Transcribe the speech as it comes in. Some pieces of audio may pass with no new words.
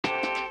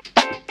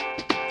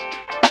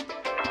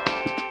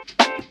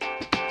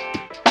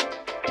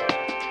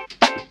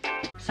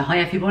So hi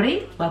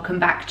everybody, welcome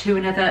back to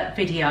another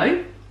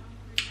video.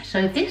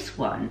 So this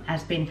one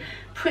has been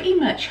pretty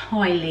much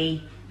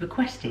highly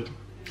requested.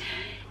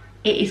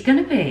 It is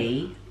going to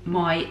be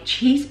my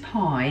cheese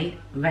pie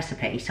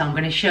recipe. So I'm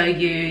going to show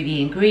you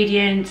the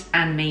ingredients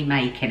and me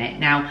making it.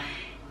 Now,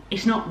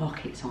 it's not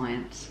rocket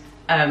science.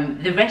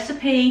 The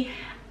recipe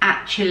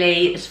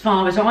actually, as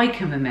far as I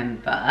can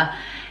remember,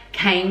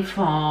 came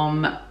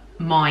from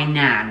my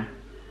nan.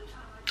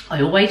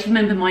 I always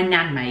remember my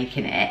nan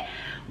making it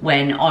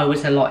when I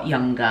was a lot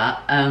younger.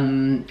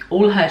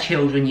 All her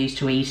children used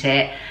to eat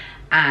it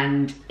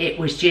and it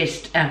was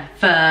just a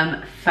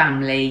firm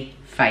family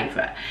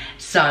favourite.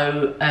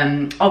 So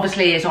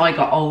obviously as I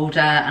got older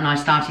and I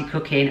started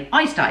cooking,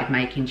 I started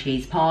making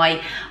cheese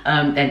pie.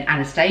 Then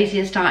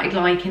Anastasia started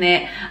liking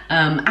it.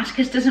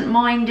 Atticus doesn't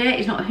mind it,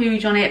 he's not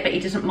huge on it, but he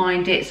doesn't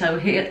mind it, so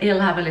he'll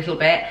have a little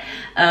bit.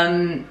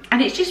 And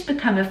it's just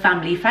become a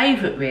family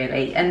favourite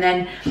really. And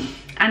then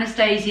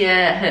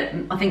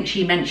Anastasia, I think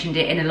she mentioned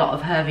it in a lot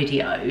of her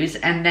videos,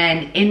 and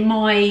then in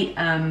my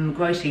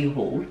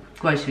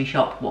grocery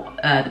shop,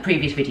 the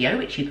previous video,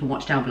 which you can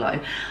watch down below,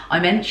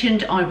 I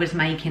mentioned I was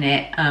making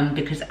it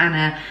because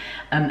Anna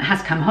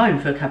has come home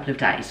for a couple of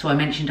days, so I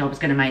mentioned I was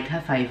going to make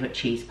her favourite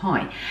cheese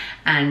pie,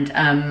 and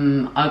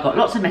I got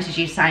lots of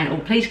messages saying, oh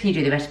please can you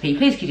do the recipe,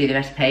 please can you do the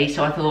recipe.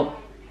 So I thought,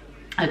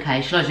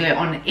 okay, shall I do it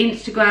on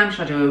Instagram,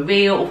 shall I do a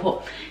reel, or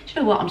what? Do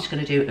you know what, I'm just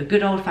going to do a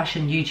good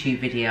old-fashioned YouTube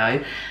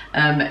video.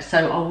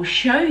 So I will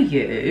show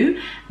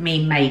you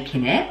me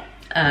making it,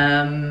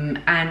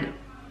 and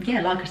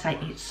yeah, like I say,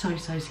 it's so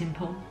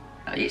simple.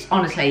 It's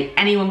honestly,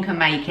 anyone can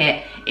make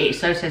it. It's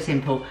so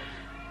simple,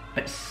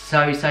 but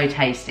so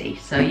tasty.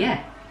 So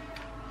yeah,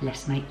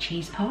 let's make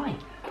cheese pie.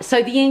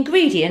 So the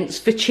ingredients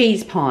for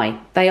cheese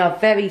pie, they are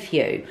very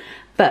few,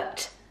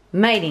 but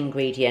main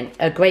ingredient,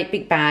 a great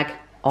big bag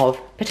of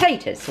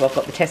potatoes. So I've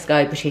got the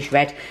Tesco British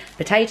red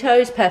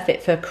potatoes,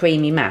 perfect for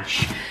creamy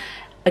mash.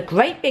 A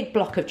great big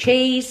block of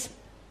cheese,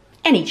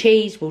 any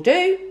cheese will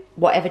do,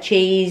 whatever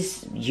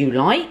cheese you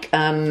like,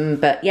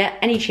 but yeah,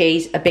 any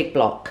cheese, a big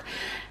block.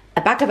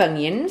 A bag of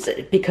onions,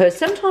 because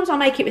sometimes I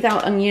make it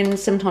without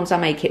onions, sometimes I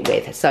make it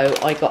with, so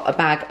I got a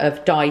bag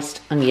of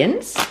diced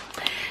onions.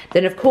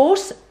 Then of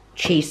course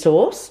cheese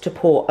sauce to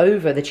pour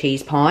over the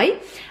cheese pie,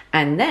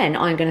 and then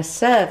I'm going to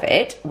serve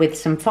it with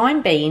some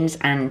fine beans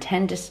and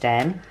tender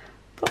stem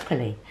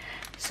broccoli.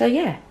 So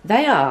yeah,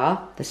 they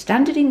are the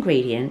standard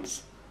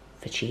ingredients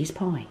for cheese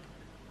pie.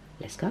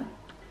 Let's go.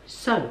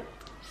 So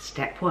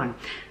step one,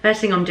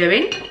 first thing I'm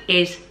doing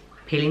is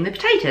peeling the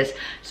potatoes.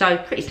 So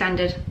pretty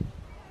standard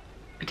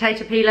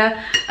potato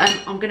peeler.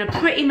 I'm going to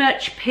pretty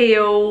much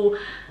peel,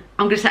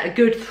 I'm going to set a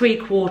good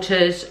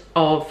 3/4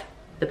 of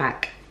the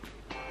back.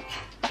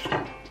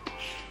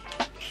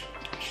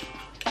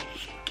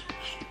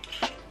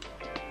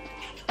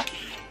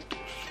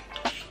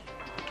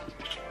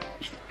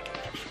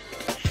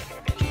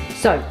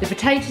 So the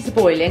potatoes are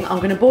boiling. I'm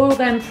going to boil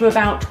them for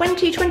about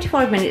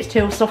 20-25 minutes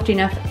till soft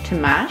enough to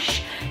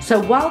mash.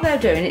 So while they're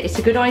doing it, it's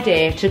a good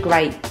idea to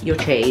grate your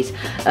cheese.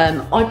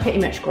 I pretty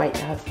much grate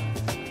the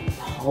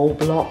whole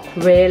block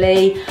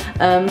really,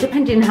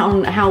 depending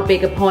on how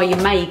big a pie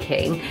you're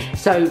making.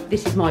 So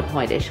this is my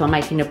pie dish, so I'm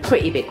making a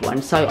pretty big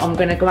one. So I'm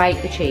going to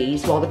grate the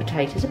cheese while the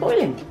potatoes are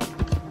boiling.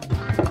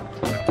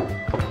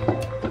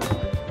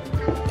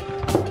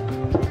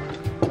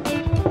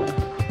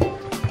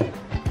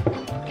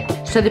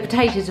 So the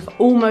potatoes have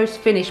almost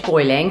finished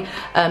boiling,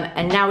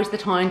 and now is the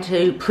time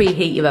to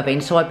preheat your oven.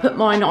 So I put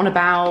mine on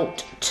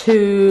about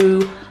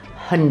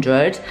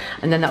 200,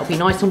 and then that'll be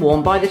nice and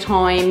warm. By the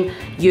time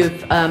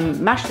you've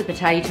mashed the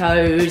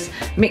potatoes,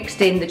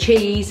 mixed in the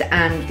cheese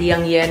and the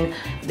onion,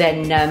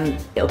 then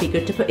it'll be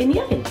good to put in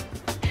the oven.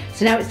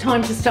 So now it's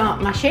time to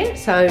start mashing.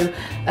 So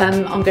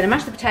I'm going to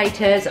mash the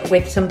potatoes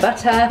with some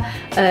butter,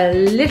 a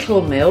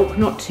little milk,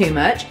 not too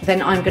much.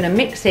 Then I'm going to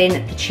mix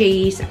in the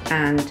cheese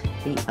and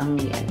the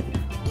onion.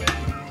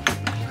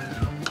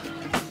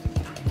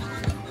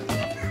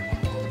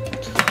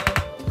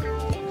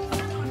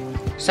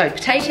 So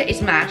potato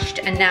is mashed,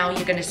 and now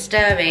you're going to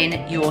stir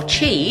in your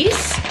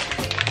cheese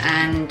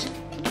and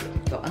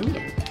your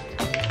onion.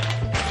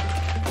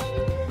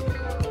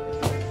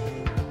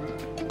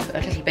 Put a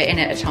little bit in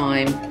at a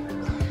time.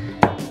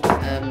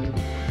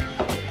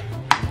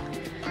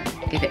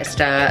 Give it a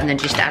stir and then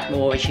just add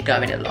more as you're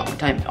going along.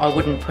 I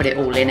wouldn't put it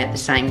all in at the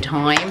same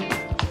time.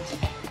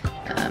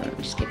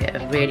 Just give it a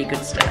really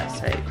good stir.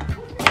 So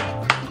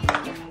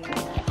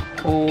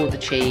all the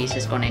cheese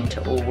has gone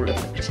into all of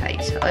the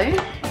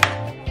potato.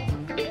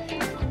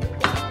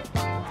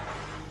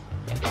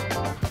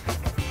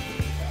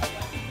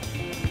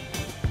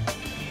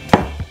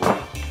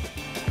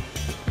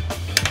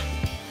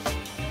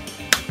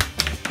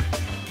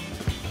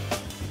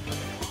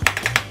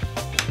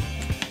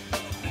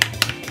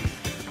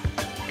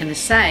 Going to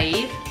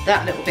save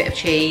that little bit of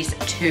cheese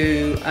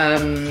to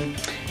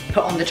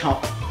put on the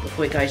top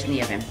before it goes in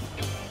the oven.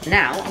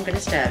 Now I'm going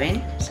to stir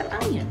in some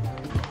onion.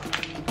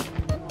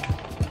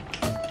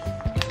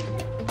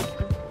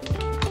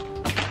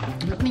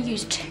 I'm not going to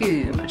use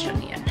too much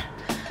onion.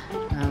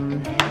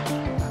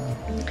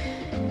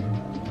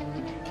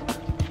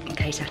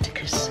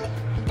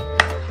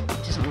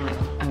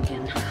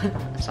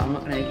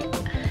 want to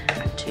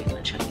add too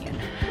much onion.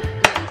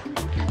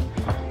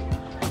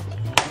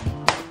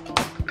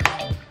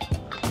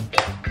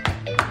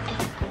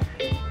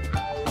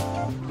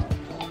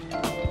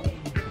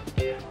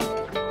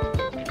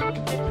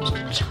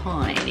 Just a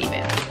tiny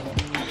bit.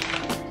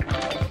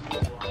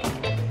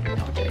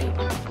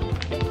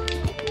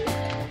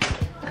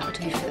 That'll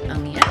do for the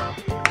onion.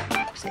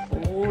 Mix it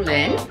all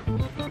in.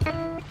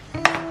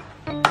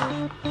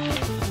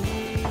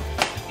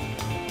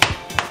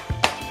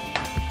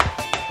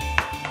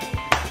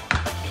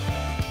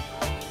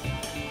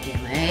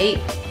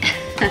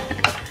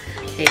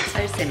 It's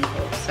so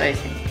simple, so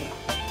simple.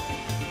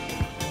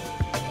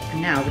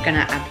 And now we're going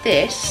to add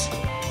this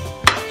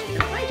to the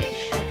pie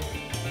dish.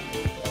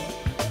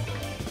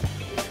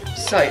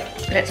 So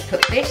let's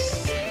put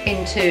this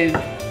into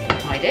the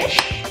pie dish.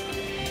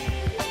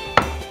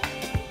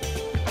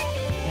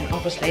 And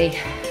obviously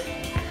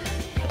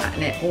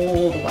flatten it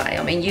all the way.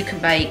 I mean, you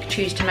can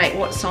choose to make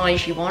what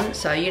size you want.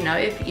 So, you know,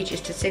 if you're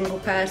just a single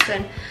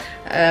person,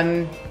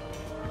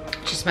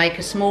 just make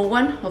a small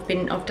one.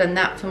 I've done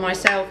that for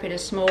myself in a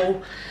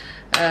small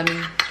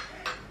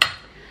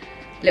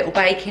little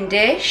baking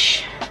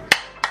dish.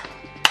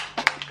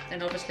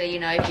 And obviously, you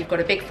know, if you've got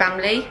a big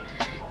family,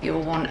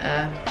 you'll want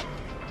a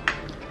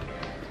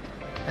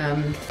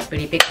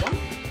really big one.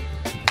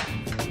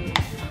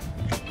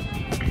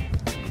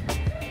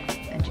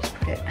 And just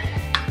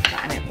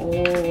flatten it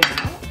all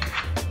out.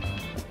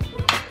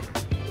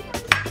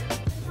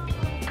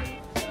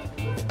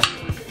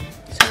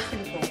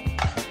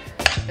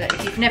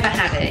 If you've never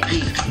had it,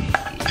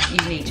 you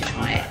need to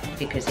try it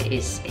because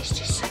it's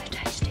just so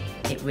tasty.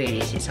 It really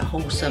is. It's a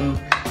wholesome,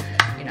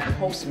 you know,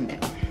 wholesome meal.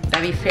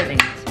 Very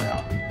filling as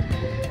well.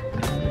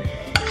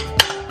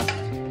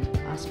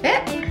 Last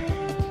bit.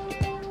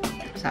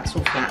 So that's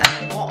all flat.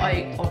 And what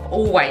I've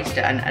always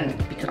done, and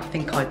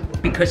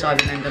because I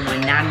remember my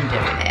nan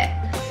doing it,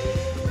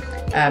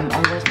 I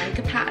always make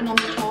a pattern on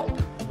the top.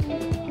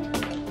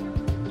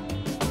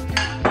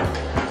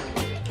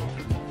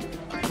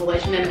 I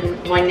always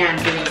remember my nan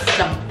doing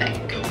something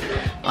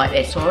like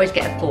this, so I always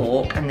get a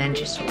fork and then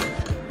just sort of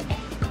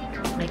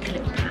make a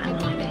little pattern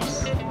like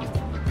this.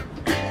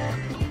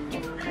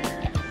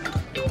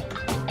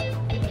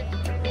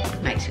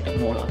 Makes it look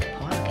more like a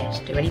pie, I guess.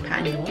 Do any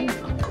pattern you want.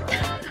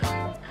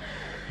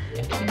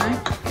 You know,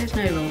 there's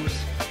no rules.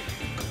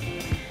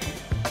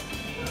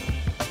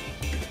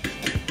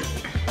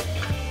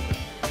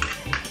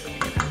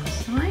 On the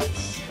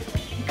sides,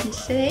 you can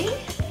see.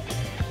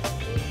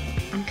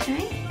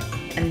 Okay.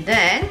 And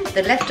then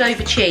the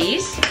leftover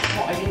cheese,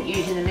 what I didn't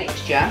use in the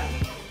mixture,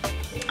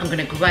 I'm going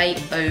to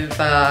grate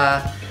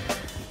over,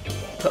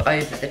 put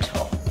over the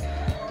top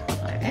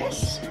like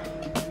this.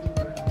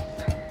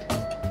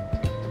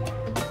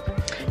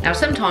 Now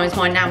sometimes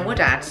my nan would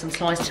add some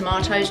sliced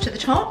tomatoes to the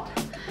top.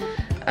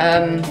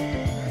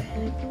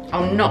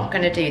 I'm not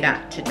going to do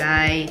that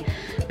today.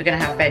 We're going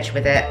to have veg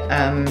with it.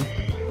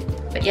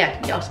 But yeah,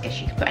 I guess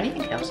you could put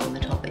anything else on the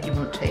top that you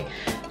want to.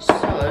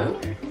 So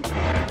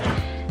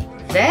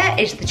there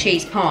is the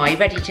cheese pie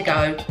ready to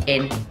go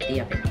in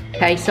the oven.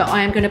 Okay, so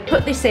I am going to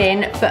put this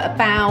in for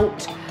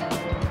about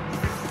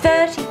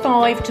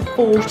 35 to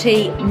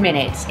 40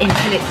 minutes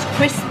until it's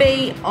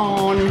crispy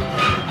on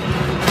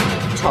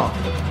top.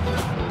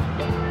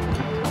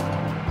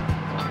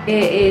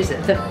 Here is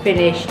the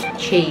finished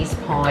cheese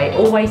pie.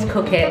 Always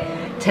cook it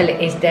till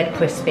it is dead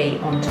crispy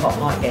on top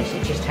like this.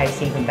 It just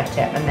tastes even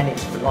better, and then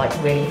it's like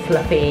really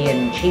fluffy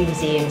and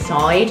cheesy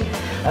inside.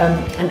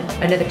 And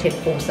another tip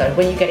also,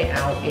 when you get it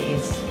out, it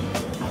is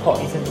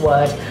hot isn't the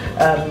word.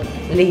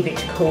 Leave it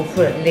to cool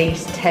for at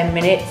least 10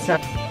 minutes.